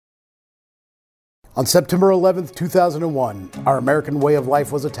On September 11th, 2001, our American way of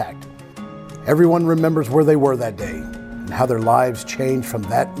life was attacked. Everyone remembers where they were that day and how their lives changed from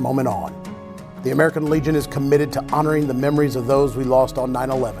that moment on. The American Legion is committed to honoring the memories of those we lost on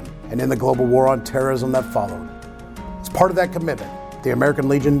 9/11 and in the global war on terrorism that followed. As part of that commitment, the American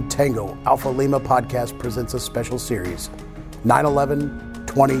Legion Tango Alpha Lima podcast presents a special series, 9/11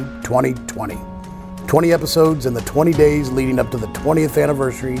 2020. 20 episodes in the 20 days leading up to the 20th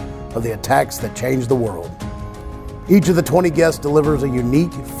anniversary of the attacks that changed the world. Each of the 20 guests delivers a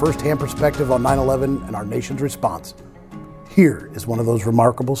unique, first-hand perspective on 9/11 and our nation's response. Here is one of those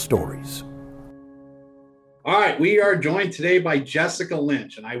remarkable stories. All right, we are joined today by Jessica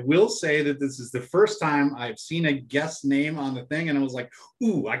Lynch, and I will say that this is the first time I've seen a guest name on the thing, and I was like,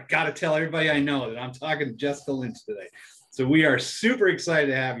 ooh, I got to tell everybody I know that I'm talking to Jessica Lynch today. So we are super excited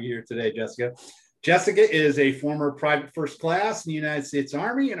to have you here today, Jessica. Jessica is a former private first class in the United States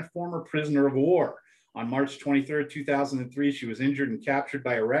Army and a former prisoner of war. On March 23rd, 2003, she was injured and captured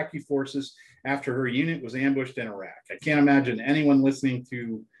by Iraqi forces after her unit was ambushed in Iraq. I can't imagine anyone listening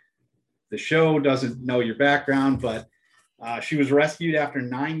to the show doesn't know your background, but she was rescued after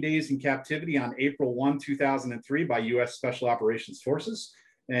 9 days in captivity on April 1, 2003 by U.S. Special Operations Forces.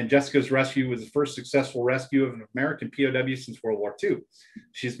 And Jessica's rescue was the first successful rescue of an American POW since World War II.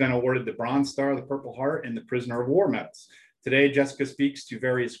 She's been awarded the Bronze Star, the Purple Heart, and the Prisoner of War medals. Today, Jessica speaks to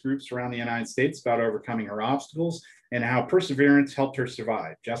various groups around the United States about overcoming her obstacles and how perseverance helped her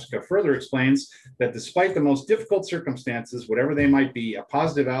survive. Jessica further explains that despite the most difficult circumstances, whatever they might be, a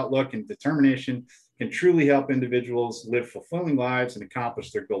positive outlook and determination can truly help individuals live fulfilling lives and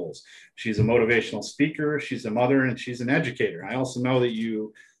accomplish their goals. She's a motivational speaker, she's a mother, and she's an educator. I also know that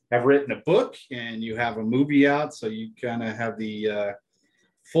you have written a book and you have a movie out, so you kind of have the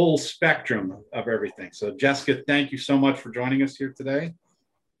full spectrum of everything. So Jessica, thank you so much for joining us here today.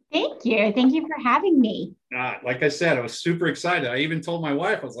 Thank you. Thank you for having me. Like I said, I was super excited. I even told my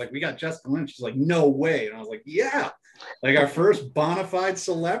wife, I was like, we got Jessica Lynch. She's like, no way. And I was like, yeah, like our first bona fide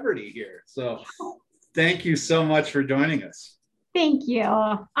celebrity here. So thank you so much for joining us. Thank you.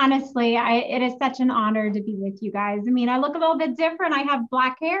 Honestly, it is such an honor to be with you guys. I mean, I look a little bit different. I have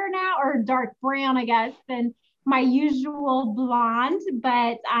black hair now, or dark brown, I guess, than my usual blonde.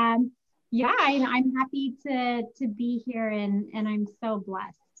 But yeah, I'm happy to be here, and I'm so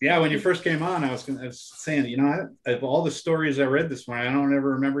blessed. Yeah, when you first came on, I was saying, you know, of all the stories I read this morning, I don't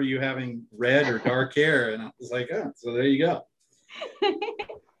ever remember you having red or dark hair. And I was like, oh, so there you go.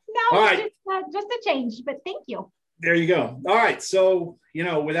 No, all right. Just a change, but thank you. There you go. All right. So, you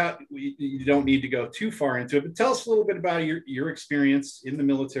know, you don't need to go too far into it, but tell us a little bit about your experience in the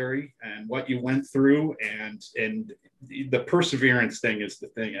military and what you went through, and the perseverance thing is the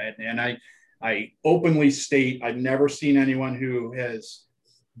thing. And I openly state I've never seen anyone who has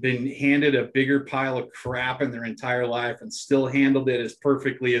been handed a bigger pile of crap in their entire life and still handled it as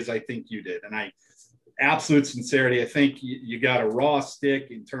perfectly as I think you did. And absolute sincerity, I think you got a raw stick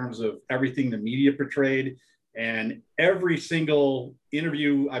in terms of everything the media portrayed. And every single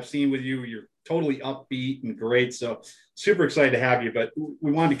interview I've seen with you, you're totally upbeat and great. So super excited to have you. But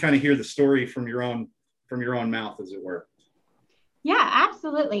we wanted to kind of hear the story from your own mouth, as it were. Yeah,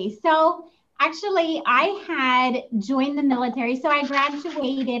 absolutely. So actually, I had joined the military. So I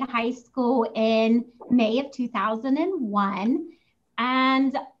graduated high school in May of 2001.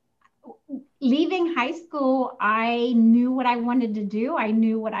 And leaving high school, I knew what I wanted to do. I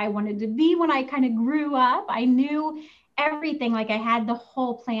knew what I wanted to be when I kind of grew up. I knew everything, like I had the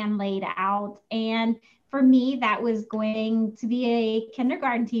whole plan laid out. And for me, that was going to be a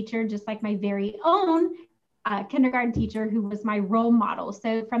kindergarten teacher, just like my very own kindergarten teacher who was my role model.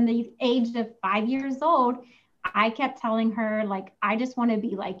 So from the age of 5 years old, I kept telling her, like, I just want to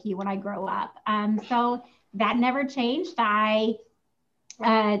be like you when I grow up. So that never changed. I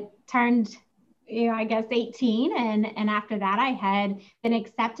turned, I guess 18. And after that, I had been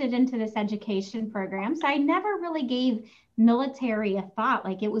accepted into this education program. So I never really gave military a thought.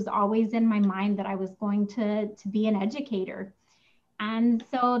 Like, it was always in my mind that I was going to be an educator. And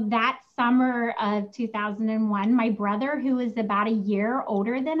so that summer of 2001, my brother, who is about a year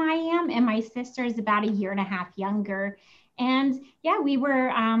older than I am, and my sister is about a year and a half younger. And yeah, we were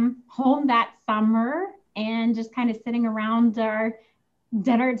home that summer and just kind of sitting around our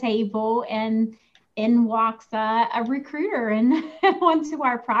dinner table, and in walks a recruiter and onto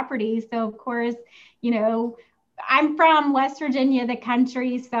our property. So of course, you know, I'm from West Virginia, the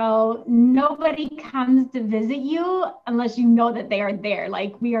country, so nobody comes to visit you unless you know that they are there.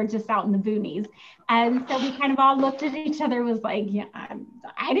 Like, we are just out in the boonies. And so we kind of all looked at each other, was like, yeah,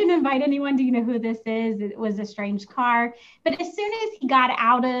 I didn't invite anyone. Do you know who this is? It was a strange car. But as soon as he got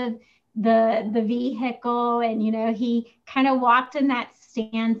out of the vehicle, and he kind of walked in that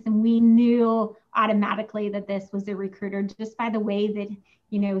stance, and we knew automatically that this was a recruiter just by the way that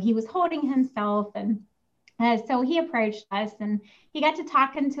he was holding himself. And so he approached us, and he got to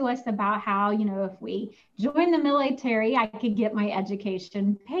talking to us about how, if we joined the military, I could get my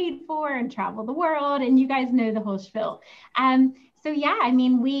education paid for and travel the world. And you guys know the whole spiel. So yeah, I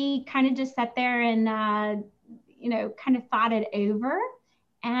mean, we kind of just sat there and, kind of thought it over.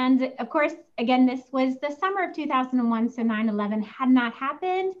 And of course, again, this was the summer of 2001. So 9/11 had not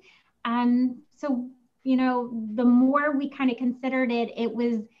happened. So, the more we kind of considered it, it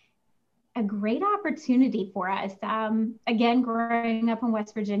was a great opportunity for us. Again, growing up in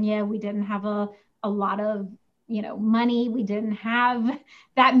West Virginia, we didn't have a lot of, money. We didn't have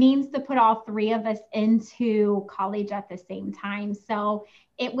that means to put all three of us into college at the same time. So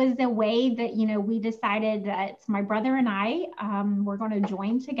it was a way that, we decided that my brother and I were going to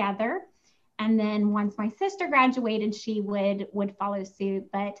join together. And then once my sister graduated, she would follow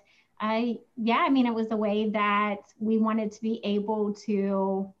suit. But it was a way that we wanted to be able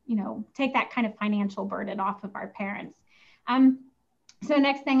to, take that kind of financial burden off of our parents. So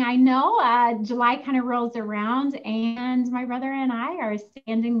next thing I know, July kind of rolls around, and my brother and I are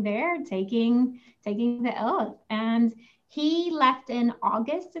standing there taking the oath. And he left in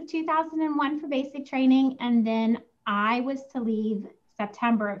August of 2001 for basic training, and then I was to leave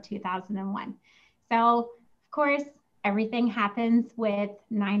September of 2001. So of course, everything happens with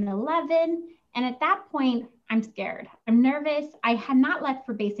 9/11. And at that point, I'm scared. I'm nervous. I had not left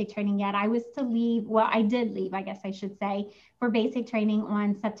for basic training yet. I was to leave. Well, I did leave, I guess I should say, for basic training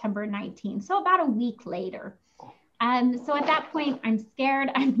on September 19th. So about a week later. So at that point, I'm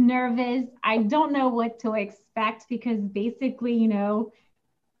scared. I'm nervous. I don't know what to expect because basically,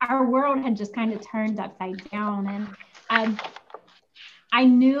 our world had just kind of turned upside down. And I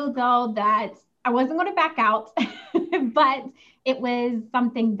knew though that I wasn't going to back out, but it was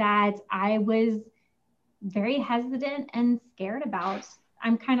something that I was very hesitant and scared about.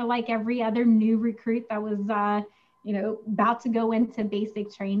 I'm kind of like every other new recruit that was, about to go into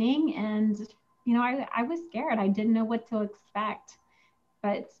basic training. And, I was scared. I didn't know what to expect.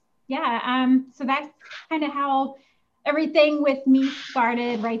 But yeah, so that's kind of how everything with me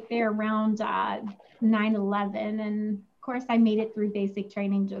started right there around 9/11. And of course, I made it through basic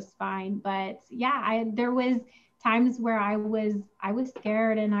training just fine. But yeah, there was times where I was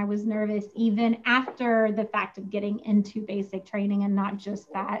scared and I was nervous even after the fact of getting into basic training, and not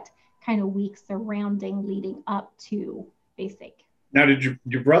just that kind of week surrounding leading up to basic. Now, did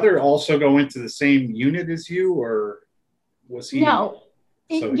your brother also go into the same unit as you, or was he? No.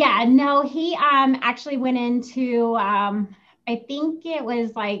 No, he actually went into I think it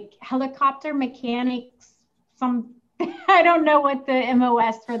was like helicopter mechanics, I don't know what the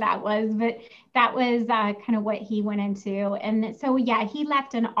MOS for that was, but that was kind of what he went into. And so, yeah, he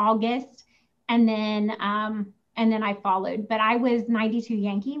left in August, and then I followed. But I was 92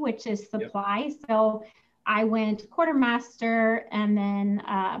 Yankee, which is supply. Yep. So I went quartermaster, and then,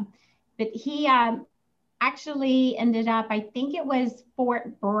 but he actually ended up, I think it was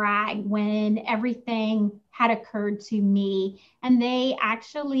Fort Bragg when everything had occurred to me. And they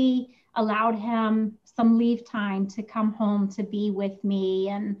actually allowed him some leave time to come home to be with me,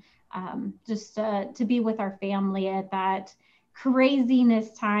 and just to be with our family at that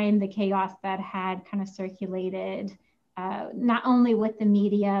craziness time, the chaos that had kind of circulated, not only with the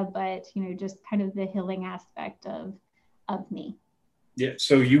media, but, just kind of the healing aspect of me. Yeah.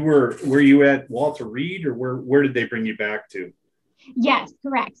 So were you at Walter Reed, or where did they bring you back to? Yes,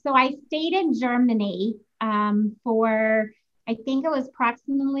 correct. So I stayed in Germany for, I think it was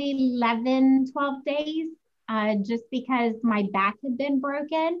approximately 11, 12 days, just because my back had been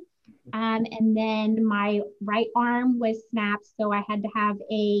broken. And then my right arm was snapped. So I had to have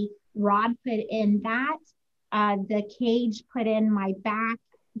a rod put in that, the cage put in my back,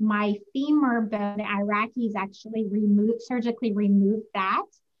 my femur bone. The Iraqis actually surgically removed that.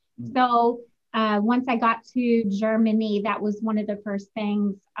 So once I got to Germany, that was one of the first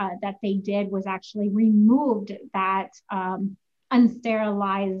things that they did, was actually removed that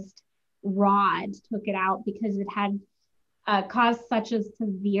unsterilized rod, took it out because it had caused such a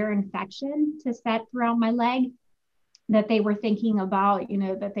severe infection to set throughout my leg that they were thinking about,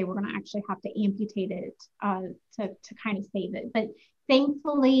 that they were going to actually have to amputate it to kind of save it. But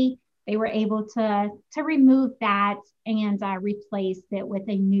thankfully, they were able to remove that and replace it with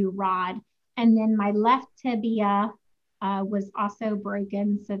a new rod. And then my left tibia was also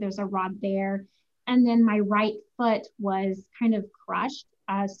broken, so there's a rod there. And then my right foot was kind of crushed,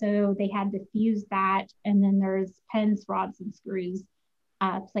 so they had to fuse that. And then there's pins, rods, and screws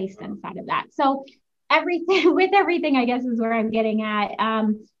placed inside of that. So everything, I guess, is where I'm getting at.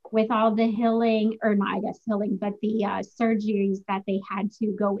 With all the healing, or not, I guess healing, but the surgeries that they had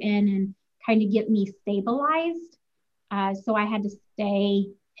to go in and kind of get me stabilized. So I had to stay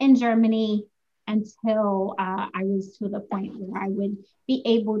in Germany until I was to the point where I would be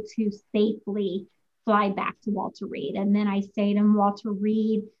able to safely fly back to Walter Reed. And then I stayed in Walter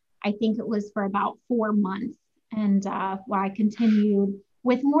Reed, I think it was for about 4 months. And I continued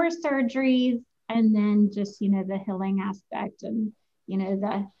with more surgeries, and then just, the healing aspect, and,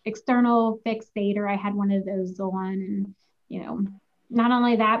 the external fixator. I had one of those on, and, not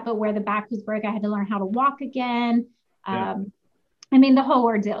only that, but where the back was broke, I had to learn how to walk again. Yeah. The whole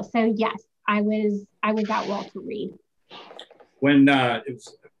ordeal. So yes, I was at Walter Reed. When it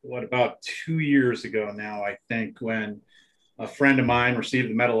was about 2 years ago now, I think, when a friend of mine received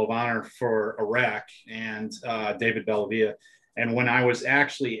the Medal of Honor for Iraq, and David Bellavia. And when I was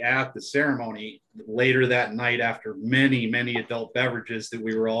actually at the ceremony later that night, after many, many adult beverages that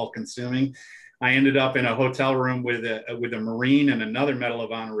we were all consuming, I ended up in a hotel room with a Marine and another Medal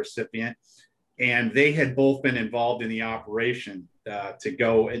of Honor recipient. And they had both been involved in the operation to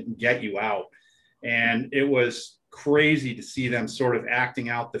go and get you out. And it was crazy to see them sort of acting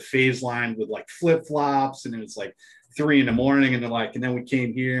out the phase line with like flip-flops. And it was like 3 a.m. and they're like, and then we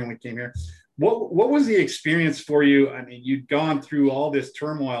came here and we came here. What was the experience for you? I mean, you'd gone through all this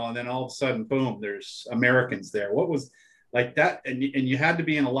turmoil, and then all of a sudden, boom, there's Americans there. What was like that? And you had to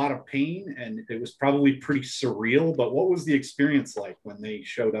be in a lot of pain, and it was probably pretty surreal, but what was the experience like when they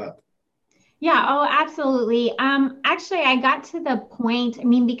showed up? Yeah, oh, absolutely. Actually, I got to the point,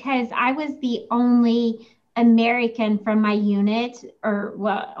 because I was the only American from my unit, or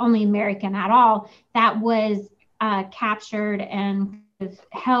well, only American at all, that was captured and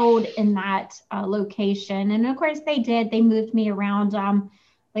held in that location. And of course they moved me around.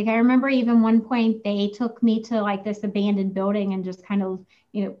 Like I remember even one point they took me to like this abandoned building and just kind of,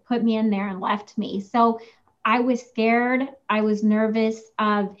 put me in there and left me. So I was scared. I was nervous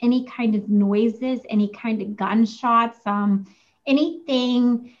of any kind of noises, any kind of gunshots,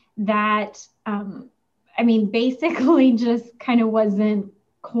 anything that, basically just kind of wasn't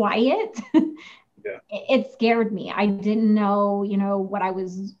quiet. Yeah. It scared me. I didn't know,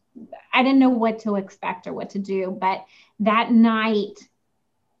 I didn't know what to expect or what to do. But that night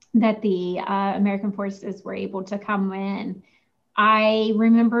that the American forces were able to come in, I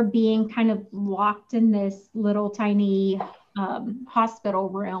remember being kind of locked in this little tiny hospital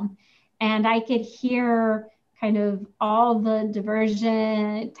room, and I could hear kind of all the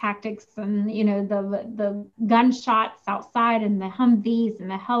diversion tactics and, the gunshots outside, and the Humvees and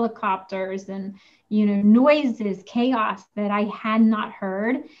the helicopters, and, noises, chaos that I had not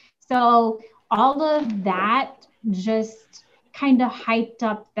heard. So all of that just kind of hyped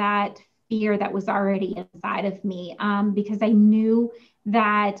up that fear that was already inside of me, because I knew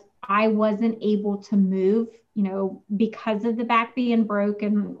that I wasn't able to move, because of the back being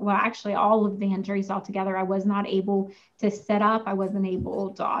broken. Well, actually all of the injuries altogether, I was not able to sit up. I wasn't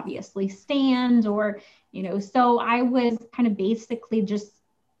able to obviously stand, or, so I was kind of basically just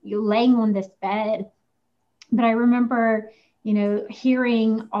laying on this bed. But I remember,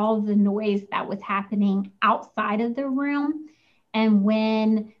 hearing all the noise that was happening outside of the room. And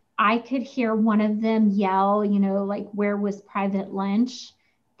when I could hear one of them yell, like, "Where was Private Lynch?"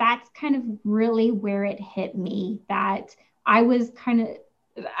 That's kind of really where it hit me, that I was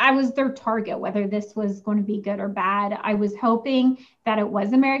their target, whether this was going to be good or bad. I was hoping that it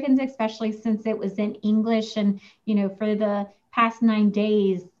was Americans, especially since it was in English. And, for the past 9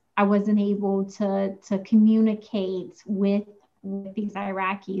 days, I wasn't able to communicate with these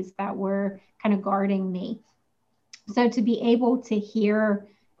Iraqis that were kind of guarding me. So to be able to hear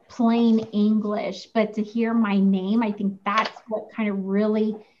plain English, but to hear my name, I think that's what kind of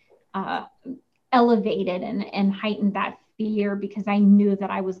really elevated and heightened that fear, because I knew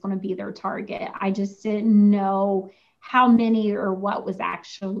that I was going to be their target. I just didn't know how many or what was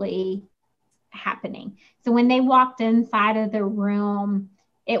actually happening. So when they walked inside of the room,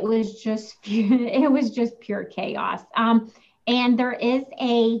 it was just pure chaos. And there is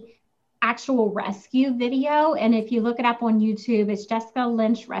a actual rescue video, and if you look it up on YouTube, it's Jessica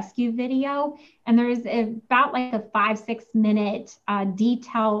Lynch rescue video, and there's about like a 5-6 minute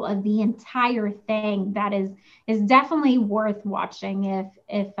detail of the entire thing that is definitely worth watching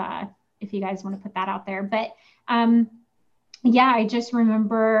if you guys want to put that out there. But yeah, I just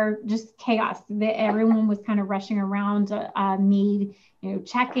remember just chaos. Everyone was kind of rushing around me,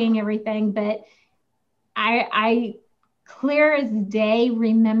 checking everything. But I clear as day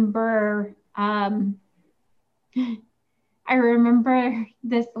remember, I I remember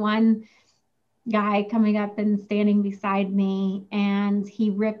this one guy coming up and standing beside me, and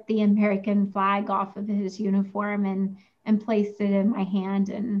he ripped the American flag off of his uniform and placed it in my hand.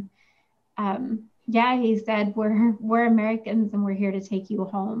 And yeah, he said, we're Americans and we're here to take you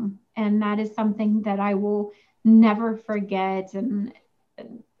home. And that is something that I will never forget. And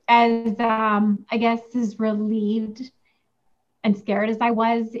as I guess as relieved and scared as I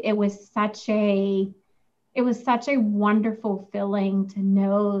was, it was such a wonderful feeling to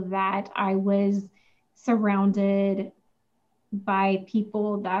know that I was surrounded by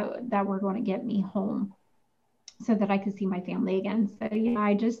people that were going to get me home so that I could see my family again. So yeah,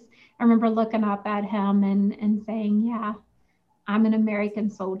 I remember looking up at him and saying, yeah, I'm an American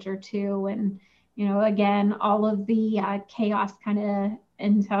soldier too. And, again, all of the chaos kind of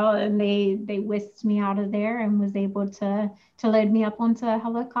until and they whisked me out of there and was able to load me up onto a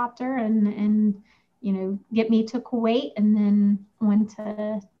helicopter and get me to Kuwait and then went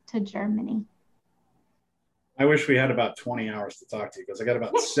to Germany. I wish we had about 20 hours to talk to you because I got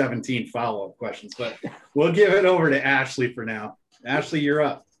about 17 follow-up questions, but we'll give it over to Ashley for now. Ashley, you're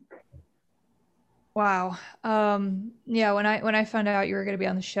up. Wow. Yeah, when I found out you were going to be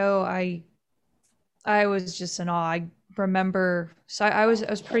on the show, I was just in awe. I remember, so I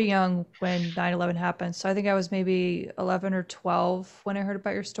was pretty young when 9/11 happened. So I think I was maybe 11 or 12 when I heard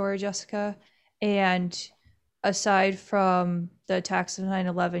about your story, Jessica. And aside from the attacks of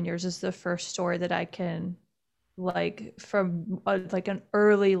 9/11, yours is the first story that I can from an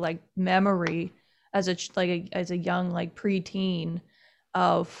early memory as a young preteen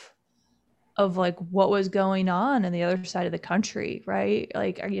of what was going on the other side of the country, right?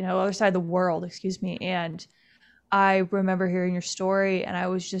 Other side of the world, excuse me. And I remember hearing your story and I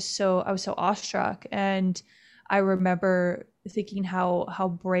was so awestruck. And I remember thinking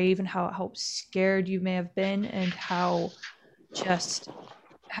how brave and how scared you may have been and how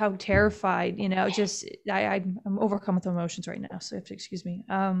terrified, I'm overcome with emotions right now. So you have to excuse me.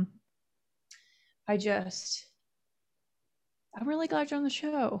 I'm really glad you're on the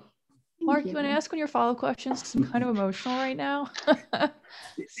show. Mark, you want to ask one of your follow-up questions? Because I'm kind of emotional right now.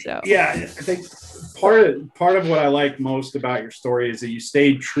 So yeah, I think part of what I like most about your story is that you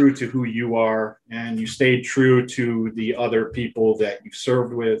stayed true to who you are and you stayed true to the other people that you've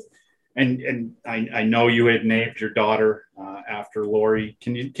served with. And I know you had named your daughter after Lori.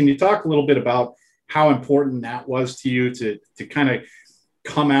 Can you talk a little bit about how important that was to you to kind of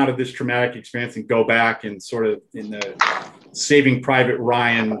come out of this traumatic experience and go back and sort of in the Saving Private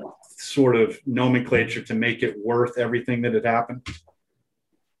Ryan sort of nomenclature to make it worth everything that had happened?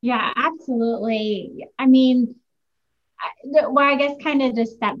 Yeah, absolutely. I mean, I guess kind of to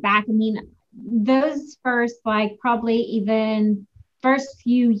step back, I mean, those first, probably even first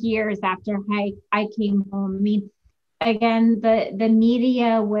few years after I came home, I mean, again, the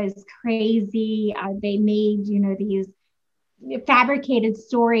media was crazy. They made, these fabricated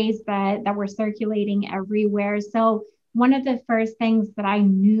stories that were circulating everywhere. So one of the first things that I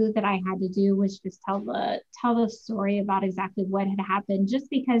knew that I had to do was just tell the story about exactly what had happened, just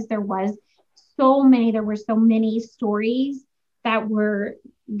because there were so many stories that were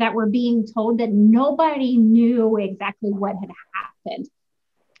being told that nobody knew exactly what had happened.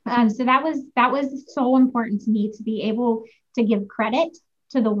 So that was so important to me to be able to give credit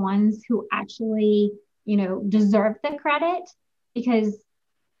to the ones who actually, deserve the credit, because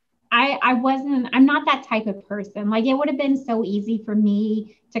I'm not that type of person. It would have been so easy for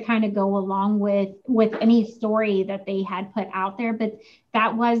me to kind of go along with any story that they had put out there, but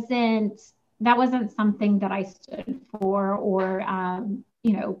that wasn't something that I stood for or,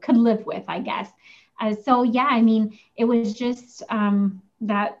 could live with, I guess. So yeah, I mean, it was just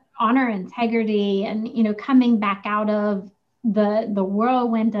that honor, integrity, and, coming back out of the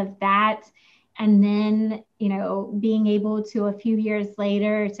whirlwind of that. And then, being able to a few years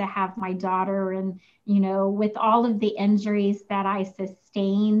later to have my daughter and, with all of the injuries that I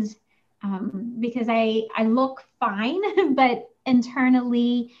sustained, because I look fine, but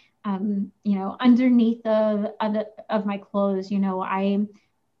internally, underneath of my clothes, I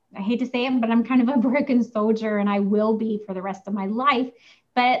hate to say it, but I'm kind of a broken soldier and I will be for the rest of my life.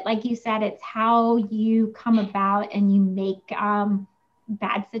 But like you said, it's how you come about and you make,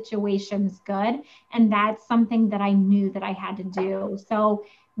 bad situations good. And that's something that I knew that I had to do. So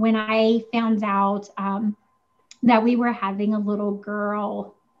when I found out that we were having a little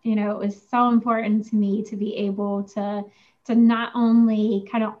girl, it was so important to me to be able to not only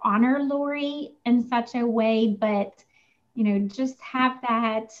kind of honor Lori in such a way, but, just have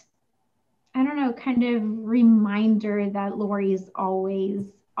that, I don't know, kind of reminder that Lori is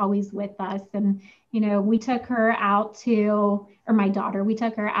always with us. And, we took her out to, or my daughter, we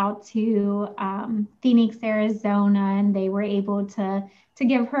took her out to Phoenix, Arizona, and they were able to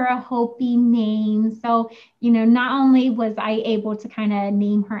give her a Hopi name. So, not only was I able to kind of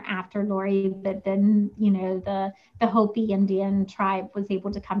name her after Lori, but then, the Hopi Indian tribe was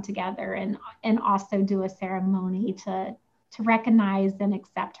able to come together and also do a ceremony to recognize and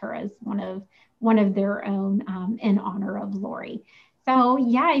accept her as one of their own in honor of Lori. So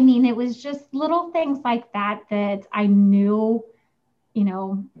yeah, I mean, it was just little things like that I knew,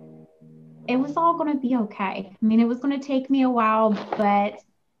 it was all going to be okay. I mean, it was going to take me a while, but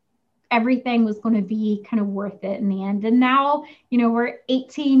everything was going to be kind of worth it in the end. And now, we're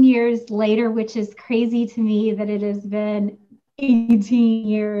 18 years later, which is crazy to me that it has been 18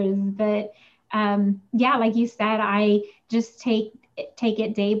 years. But yeah, like you said, I just take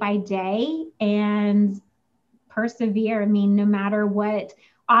it day by day and persevere. I mean, no matter what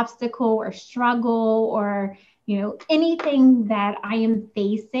obstacle or struggle or, anything that I am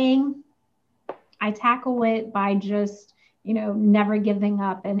facing, I tackle it by just, never giving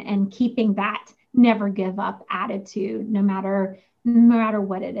up and keeping that never give up attitude, no matter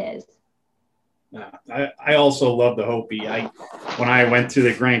what it is. I also love the Hopi. When I went to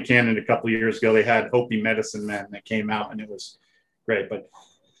the Grand Canyon a couple of years ago, they had Hopi medicine men that came out, and it was great. But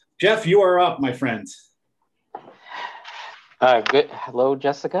Jeff, you are up, my friend. Good. Hello,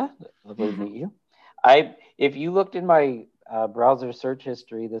 Jessica. Lovely to meet you. If you looked in my browser search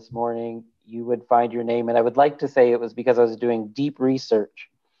history this morning, you would find your name. And I would like to say it was because I was doing deep research.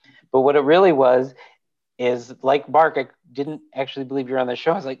 But what it really was is, like Mark, I didn't actually believe you're on the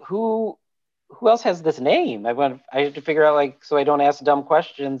show. I was like, who else has this name? I had to figure out, so I don't ask dumb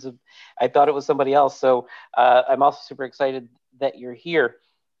questions. I thought it was somebody else. So I'm also super excited that you're here.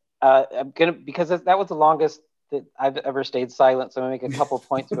 Because that was the longest that I've ever stayed silent. So I'm going to make a couple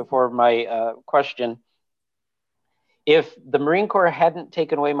points before my question. If the Marine Corps hadn't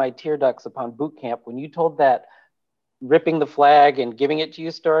taken away my tear ducts upon boot camp, when you told that ripping the flag and giving it to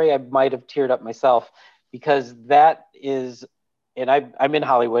you story, I might have teared up myself, because that is, and I'm in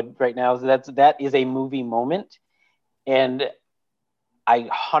Hollywood right now, so that is a movie moment. And I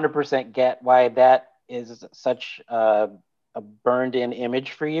 100% get why that is such a burned in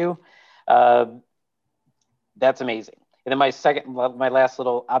image for you. That's amazing. And then my last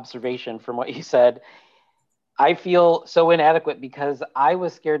little observation from what you said, I feel so inadequate because I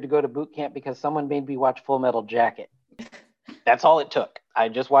was scared to go to boot camp because someone made me watch Full Metal Jacket. That's all it took. I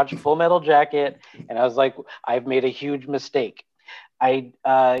just watched Full Metal Jacket and I was like, I've made a huge mistake. You,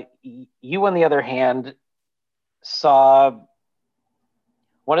 on the other hand, saw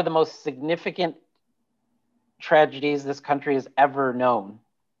one of the most significant tragedies this country has ever known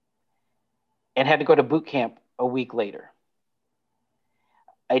and had to go to boot camp a week later.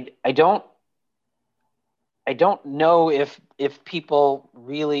 I don't know if people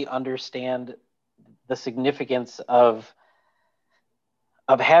really understand the significance of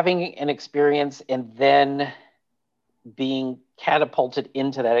having an experience and then being catapulted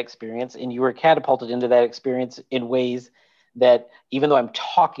into that experience. And you were catapulted into that experience in ways that, even though I'm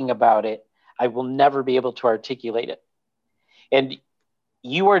talking about it, I will never be able to articulate it. And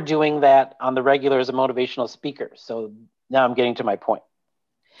you are doing that on the regular as a motivational speaker. So now I'm getting to my point.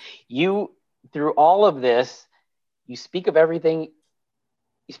 You, through all of this, you speak of everything.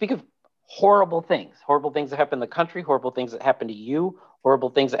 You speak of horrible things that happen in the country, horrible things that happen to you,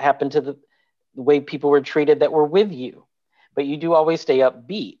 horrible things that happen to the way people were treated that were with you. But you do always stay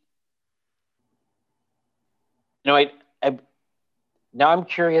upbeat. Now I'm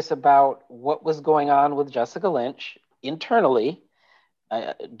curious about what was going on with Jessica Lynch internally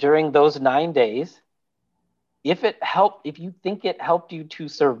during those 9 days. If you think it helped you to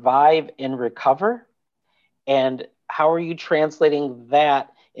survive and recover, and how are you translating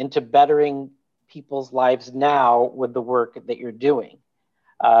that into bettering people's lives now with the work that you're doing?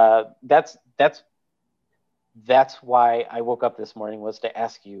 That's why I woke up this morning, was to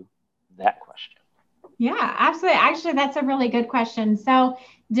ask you that question. Yeah, absolutely. Actually, that's a really good question. So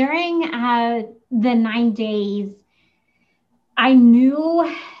during the 9 days, I knew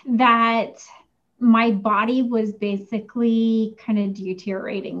that my body was basically kind of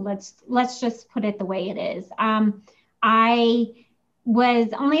deteriorating. Let's just put it the way it is. I was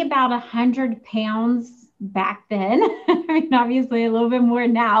only about 100 pounds back then. I mean, obviously a little bit more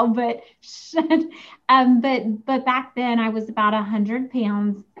now, but back then I was about 100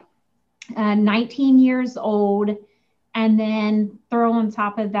 pounds, 19 years old. And then throw on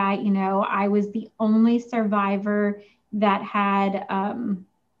top of that, I was the only survivor that had,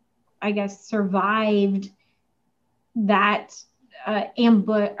 survived that the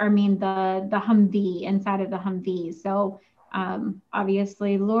Humvee, inside of the Humvee. So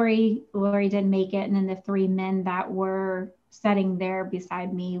obviously Lori didn't make it, and then the 3 men that were sitting there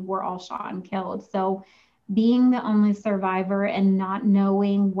beside me were all shot and killed. So being the only survivor and not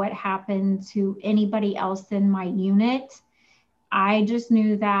knowing what happened to anybody else in my unit, I just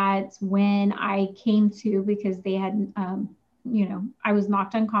knew that when I came to, because they had, I was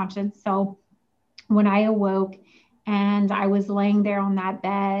knocked unconscious. So when I awoke and I was laying there on that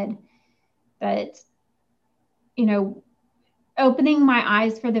bed, that, opening my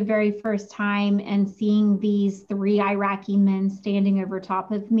eyes for the very first time and seeing these 3 Iraqi men standing over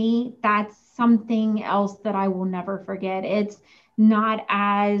top of me, that's something else that I will never forget. It's not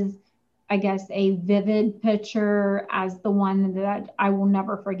as, I guess, a vivid picture as the one that I will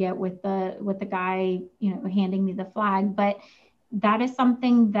never forget with the guy, handing me the flag, but that is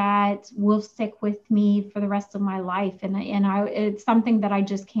something that will stick with me for the rest of my life. And it's something that I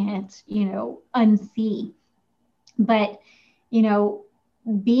just can't, unsee. But,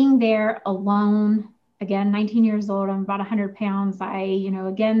 being there alone, again, 19 years old, I'm about 100 pounds.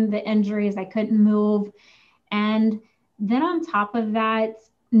 Again, the injuries, I couldn't move. And then on top of that,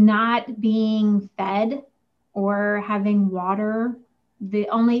 not being fed or having water, the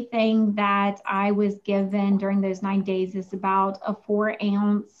only thing that I was given during those 9 days is about a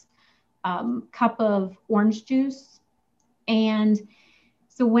 4-ounce cup of orange juice. And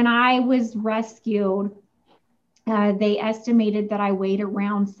so when I was rescued, they estimated that I weighed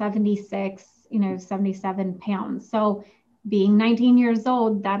around 76, 77 pounds. So being 19 years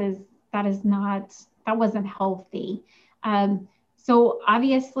old, that wasn't healthy. So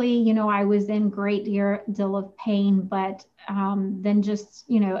obviously, I was in great deal of pain, but then just,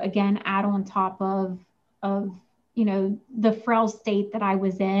 again, add on top of, the frail state that I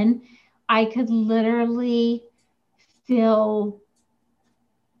was in, I could literally feel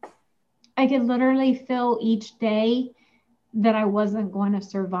each day that I wasn't going to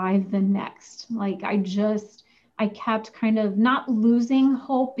survive the next. Like I kept kind of not losing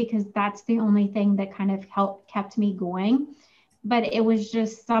hope, because that's the only thing that kind of kept me going. But it was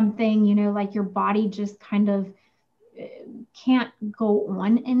just something, like your body just kind of can't go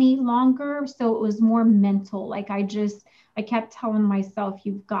on any longer. So it was more mental. Like I kept telling myself,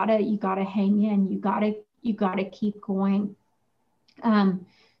 you gotta hang in, you gotta keep going.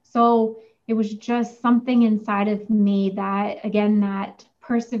 So it was just something inside of me that, again, that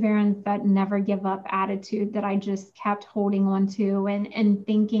perseverance, that never give up attitude that I just kept holding on to and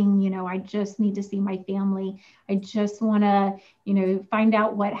thinking, I just need to see my family. I just want to, find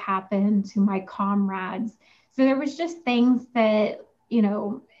out what happened to my comrades. So there was just things that,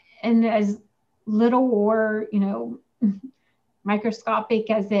 and as little or, microscopic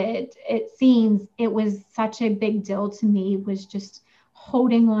as it seems, it was such a big deal to me, was just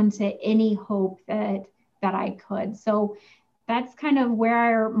holding on to any hope that I could. So that's kind of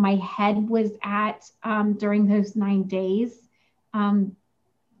where my head was at during those 9 days,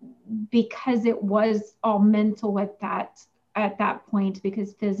 because it was all mental at that point,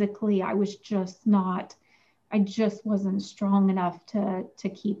 because physically I just wasn't strong enough to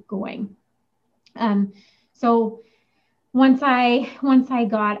keep going. So once I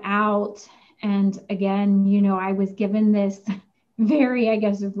got out, and again, I was given this very, I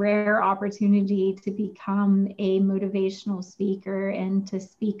guess, rare opportunity to become a motivational speaker and to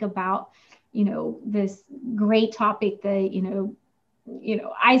speak about, this great topic that,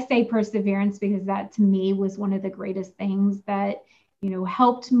 I say perseverance because that to me was one of the greatest things that,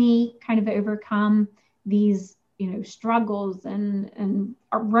 helped me kind of overcome these, struggles and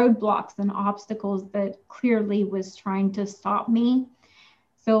roadblocks and obstacles that clearly was trying to stop me.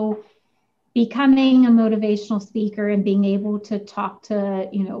 So becoming a motivational speaker and being able to talk to,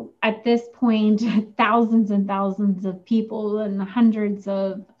 at this point, thousands and thousands of people and hundreds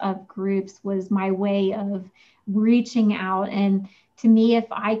of groups was my way of reaching out. And to me, if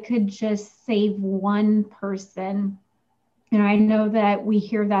I could just save one person, and I know that we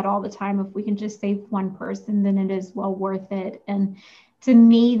hear that all the time, if we can just save one person, then it is well worth it. And to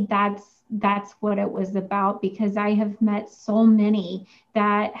me, that's what it was about, because I have met so many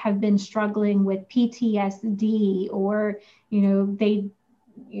that have been struggling with PTSD or, the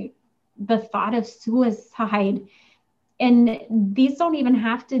thought of suicide. And these don't even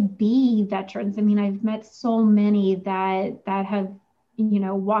have to be veterans. I mean, I've met so many that have,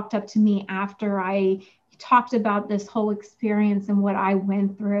 walked up to me after I talked about this whole experience and what I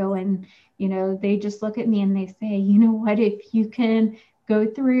went through. And, they just look at me and they say, you know what, if you can go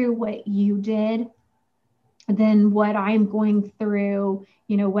through what you did, then what I'm going through,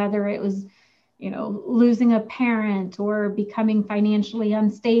 whether it was, losing a parent or becoming financially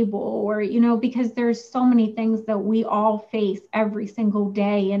unstable, or, because there's so many things that we all face every single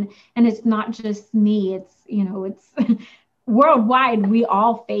day. And it's not just me, it's worldwide, we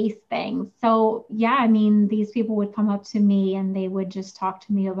all face things. So yeah, I mean, these people would come up to me and they would just talk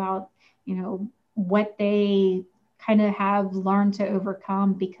to me about, what they kind of have learned to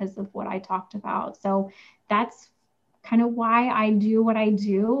overcome because of what I talked about. So that's kind of why I do what I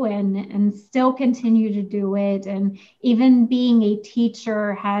do, and still continue to do it. And even being a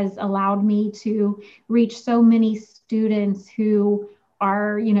teacher has allowed me to reach so many students who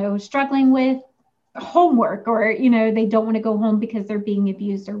are, struggling with homework, or, they don't want to go home because they're being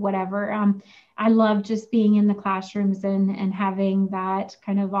abused or whatever. I love just being in the classrooms and having that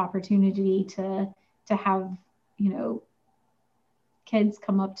kind of opportunity to have, kids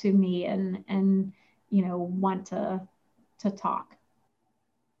come up to me and want to talk.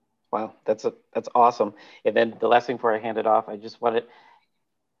 Wow, that's awesome. And then the last thing before I hand it off, I just wanted,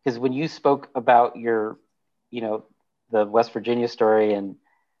 because when you spoke about your, the West Virginia story and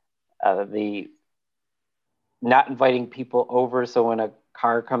the not inviting people over, so when a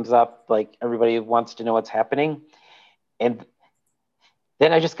car comes up, like everybody wants to know what's happening. And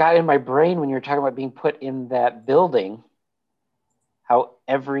then I just got in my brain when you were talking about being put in that building, how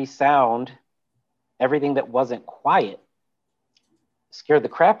every sound, everything that wasn't quiet, scared the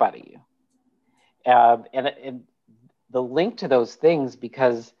crap out of you. And the link to those things,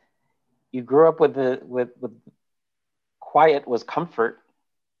 because you grew up with quiet was comfort.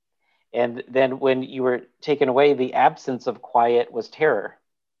 And then when you were taken away, the absence of quiet was terror.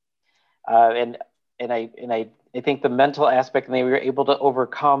 And I think the mental aspect, and they were able to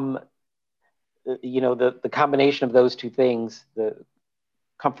overcome, the combination of those two things, the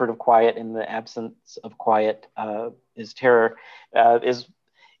comfort of quiet and the absence of quiet is terror.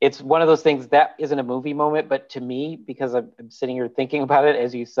 It's one of those things that isn't a movie moment, but to me, because I'm sitting here thinking about it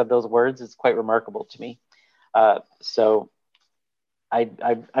as you said those words, it's quite remarkable to me. So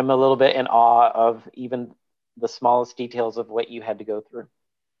I'm a little bit in awe of even the smallest details of what you had to go through.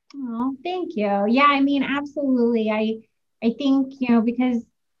 Oh, thank you. Yeah, I mean, absolutely. I think, because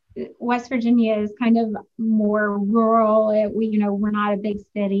West Virginia is kind of more rural. We're not a big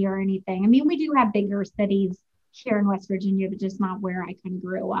city or anything. I mean, we do have bigger cities here in West Virginia, but just not where I kind of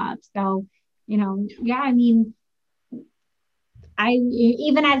grew up. So, yeah, I mean,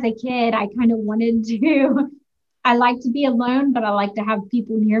 even as a kid, I kind of wanted to, I like to be alone, but I like to have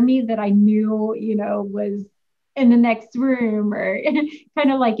people near me that I knew, was in the next room, or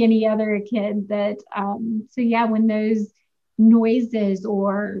kind of like any other kid that, so yeah, when those noises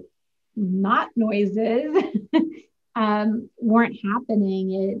or not noises weren't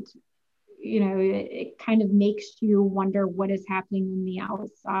happening, it kind of makes you wonder what is happening on the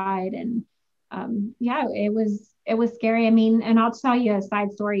outside. And yeah, it was scary. I mean, and I'll tell you a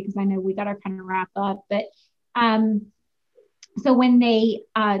side story because I know we got to kind of wrap up, but so when they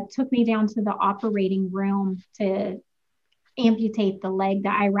took me down to the operating room to amputate the leg,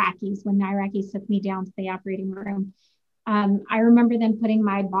 when the Iraqis took me down to the operating room, I remember them putting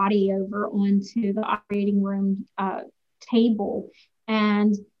my body over onto the operating room table.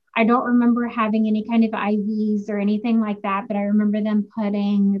 And I don't remember having any kind of IVs or anything like that, but I remember them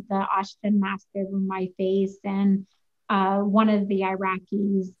putting the oxygen mask over my face. And one of the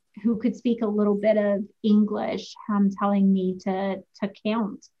Iraqis who could speak a little bit of English telling me to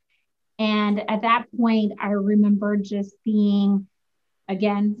count. And at that point, I remember just being,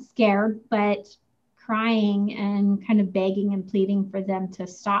 again, scared, but crying and kind of begging and pleading for them to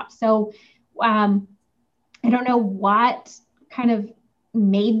stop. So I don't know what kind of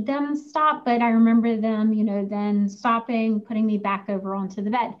made them stop, but I remember them, then stopping, putting me back over onto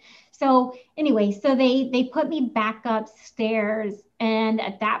the bed. So anyway, so they put me back upstairs. And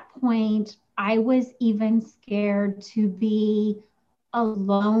at that point, I was even scared to be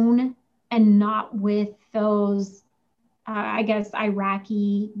alone and not with those I guess,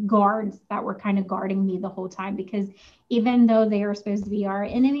 Iraqi guards that were kind of guarding me the whole time, because even though they are supposed to be our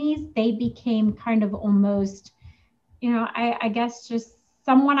enemies, they became kind of almost, I guess just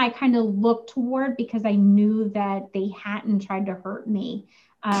someone I kind of looked toward because I knew that they hadn't tried to hurt me.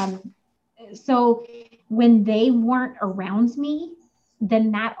 So when they weren't around me,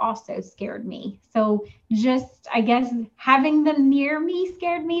 then that also scared me. So just, I guess, having them near me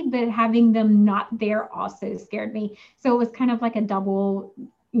scared me, but having them not there also scared me. So it was kind of like a double,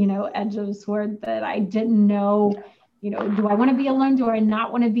 edge of the sword that I didn't know, do I want to be alone? Do I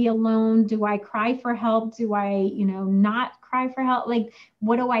not want to be alone? Do I cry for help? Do I, not cry for help? Like,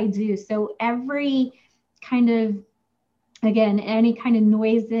 what do I do? So every kind of again, any kind of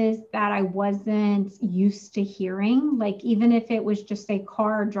noises that I wasn't used to hearing, like even if it was just a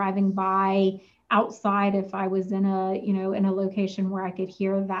car driving by outside, if I was in a, in a location where I could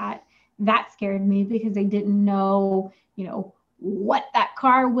hear that, that scared me because I didn't know, what that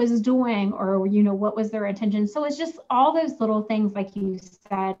car was doing or, what was their intention. So it's just all those little things, like you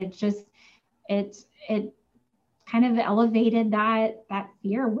said, it kind of elevated that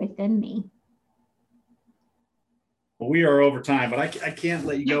fear within me. Well, we are over time, but I can't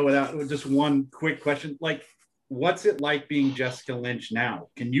let you go without just one quick question. Like, what's it like being Jessica Lynch now?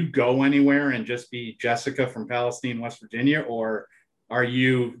 Can you go anywhere and just be Jessica from Palestine, West Virginia, or are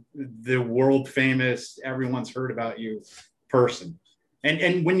you the world famous, everyone's heard about you person?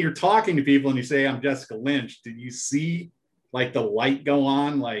 And when you're talking to people and you say, I'm Jessica Lynch, did you see like the light go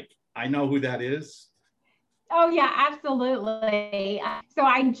on? Like, I know who that is. Oh yeah, absolutely. So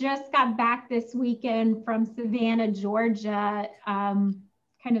I just got back this weekend from Savannah, Georgia,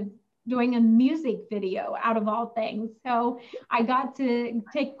 kind of doing a music video out of all things. So I got to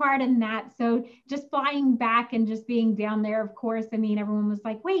take part in that. So just flying back and just being down there, of course, I mean, everyone was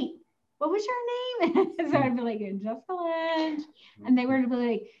like, wait, what was your name? So I'd be like, Jessica Lynch. And they were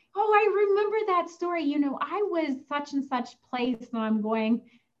like, oh, I remember that story. I was such and such place. And I'm going,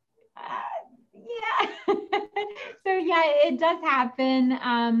 yeah. So yeah, it does happen.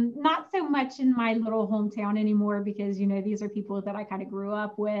 Not so much in my little hometown anymore because, these are people that I kind of grew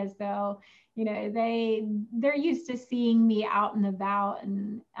up with. So, they're used to seeing me out and about.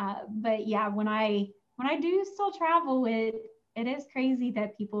 And, but yeah, when I do still travel, it is crazy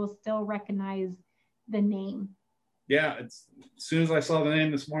that people still recognize the name. Yeah. As soon as I saw the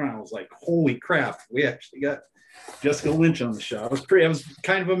name this morning, I was like, holy crap, we actually got Jessica Lynch on the show. I was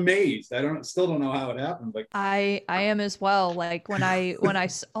kind of amazed. Still don't know how it happened, but I am as well. Like when I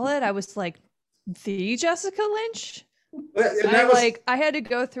saw it, I was like, the Jessica Lynch? I had to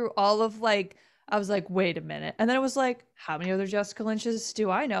go through all of I was like, wait a minute. And then it was like, how many other Jessica Lynches do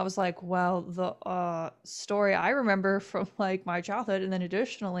I know? I was like, well, the story I remember from like my childhood, and then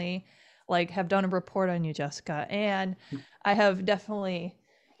additionally, have done a report on you, Jessica. And I have definitely,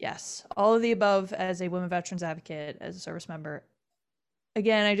 yes, all of the above as a women veterans advocate, as a service member.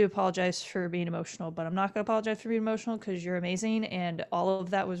 Again, I do apologize for being emotional, but I'm not going to apologize for being emotional because you're amazing. And all of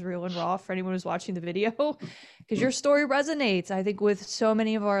that was real and raw for anyone who's watching the video because your story resonates, I think, with so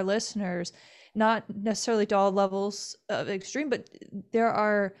many of our listeners, not necessarily to all levels of extreme, but there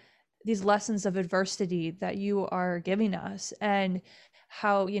are these lessons of adversity that you are giving us and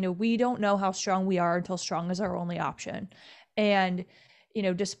how, we don't know how strong we are until strong is our only option. And,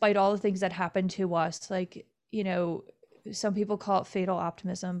 despite all the things that happen to us, some people call it fatal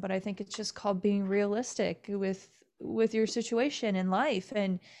optimism, but I think it's just called being realistic with your situation in life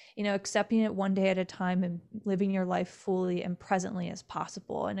and, accepting it one day at a time and living your life fully and presently as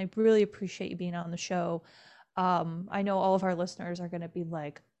possible. And I really appreciate you being on the show. I know all of our listeners are going to be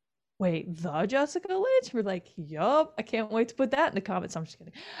like, wait, the Jessica Lynch? We're like, yup, I can't wait to put that in the comments. I'm just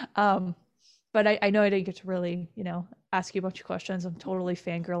kidding. But I know I didn't get to really, ask you a bunch of questions. I'm totally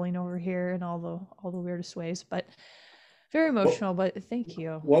fangirling over here in all the weirdest ways, but very emotional, but thank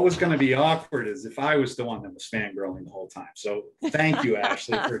you. What was going to be awkward is if I was the one that was fangirling the whole time. So thank you,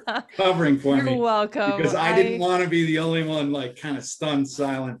 Ashley, for covering for me. You're welcome. Because I didn't want to be the only one kind of stunned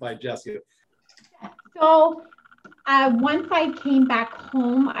silent by Jessica. So once I came back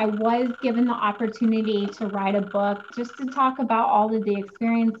home, I was given the opportunity to write a book just to talk about all of the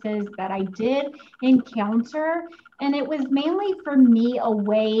experiences that I did encounter. And it was mainly for me a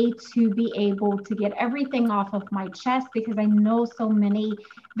way to be able to get everything off of my chest because I know so many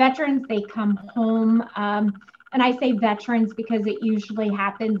veterans, they come home. And I say veterans because it usually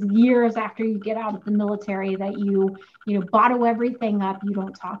happens years after you get out of the military that you bottle everything up, you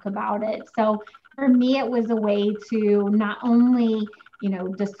don't talk about it. So for me, it was a way to not only,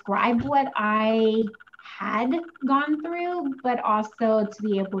 describe what I had gone through, but also to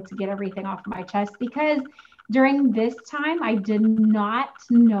be able to get everything off my chest because during this time, I did not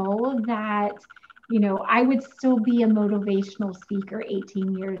know that, I would still be a motivational speaker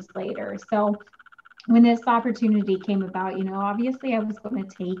 18 years later. So when this opportunity came about, obviously I was going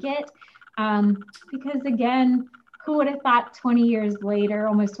to take it because again, who would have thought 20 years later,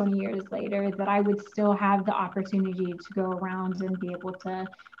 almost 20 years later, that I would still have the opportunity to go around and be able to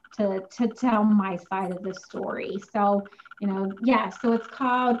tell my side of the story. So, so it's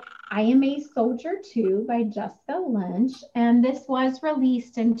called I Am a Soldier Too by Jessica Lynch. And this was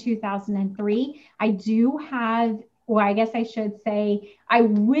released in 2003. I do have, well, I guess I should say I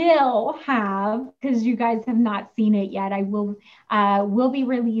will have, because you guys have not seen it yet, I will be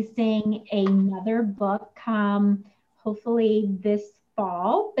releasing another book hopefully this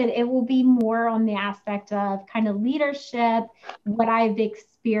fall, but it will be more on the aspect of kind of leadership, what I've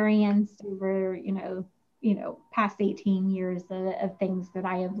experienced over, past 18 years of things that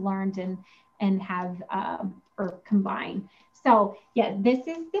I have learned and have or combined. So yeah, this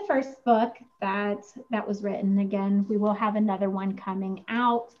is the first book that was written. Again, we will have another one coming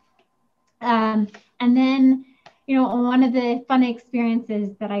out. And then, one of the fun experiences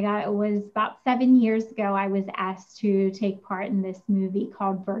that I got was about 7 years ago, I was asked to take part in this movie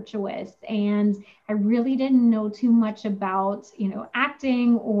called Virtuous. And I really didn't know too much about,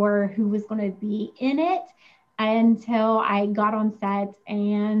 acting or who was going to be in it until I got on set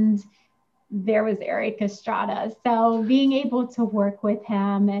and there was Erik Estrada. So being able to work with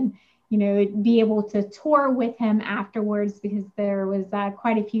him and, be able to tour with him afterwards, because there was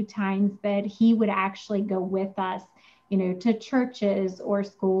quite a few times that he would actually go with us, to churches or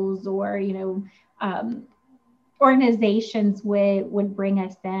schools or, organizations would bring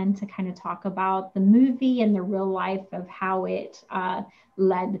us in to kind of talk about the movie and the real life of how it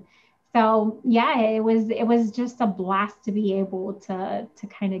led. So yeah, it was just a blast to be able to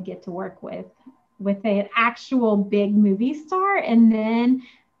kind of get to work with an actual big movie star. And then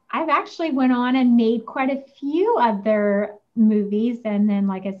I've actually went on and made quite a few other movies. And then,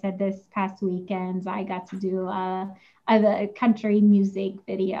 like I said, this past weekend, I got to do a country music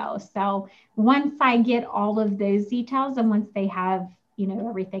video. So once I get all of those details and once they have,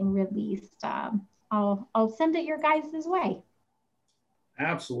 everything released, I'll send it your guys' way.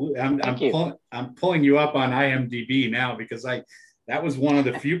 Absolutely. I'm pulling you up on IMDb now because that was one of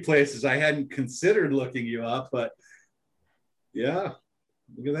the few places I hadn't considered looking you up, but yeah.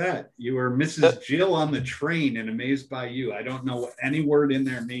 Look at that. You were Mrs. Jill on the train and Amazed by You. I don't know what any word in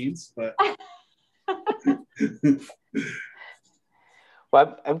there means, but.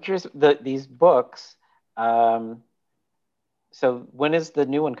 Well, I'm curious, these books. So when is the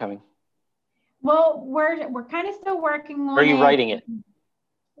new one coming? Well, we're kind of still working on it. Are you writing it?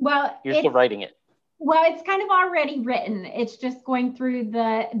 Well, you're still writing it. Well, it's kind of already written. It's just going through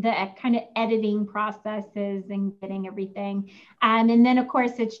the kind of editing processes and getting everything. And then, of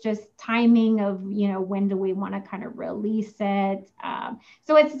course, it's just timing of, when do we want to kind of release it.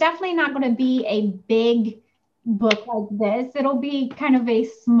 So it's definitely not going to be a big book like this. It'll be kind of a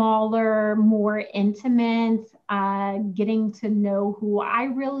smaller, more intimate, getting to know who I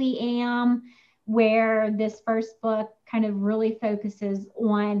really am, where this first book kind of really focuses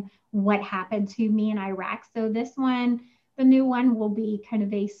on what happened to me in Iraq. So this one, the new one, will be kind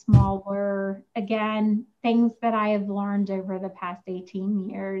of a smaller, again, things that I have learned over the past 18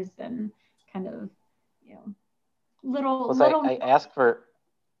 years and kind of, little. I ask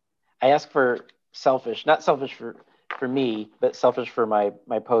for selfish, not selfish for me, but selfish for my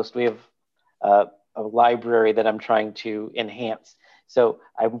post. We have a library that I'm trying to enhance. So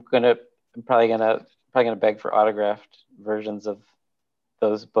I'm probably gonna beg for autographed versions of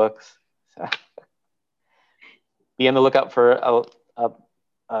those books. So be on the lookout for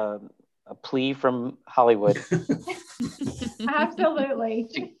a plea from Hollywood.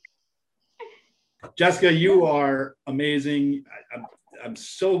 Absolutely. Jessica, you are amazing. I'm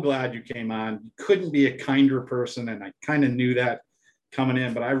so glad you came on. You couldn't be a kinder person, and I kind of knew that coming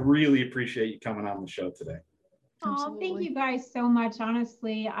in, but I really appreciate you coming on the show today. Oh, thank you guys so much.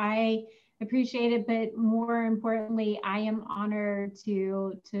 Honestly, I appreciate it, but more importantly, I am honored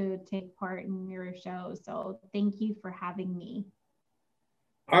to take part in your show. So thank you for having me.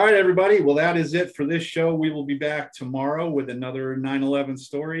 All right, everybody. Well, that is it for this show. We will be back tomorrow with another 9/11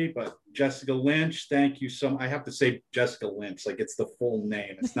 story. But Jessica Lynch, thank you so much. I have to say Jessica Lynch, like it's the full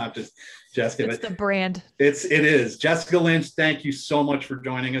name. It's not just Jessica. It's the brand. It is. Jessica Lynch, thank you so much for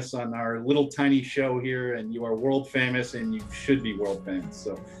joining us on our little tiny show here. And you are world famous, and you should be world famous.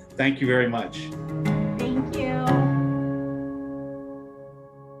 So thank you very much.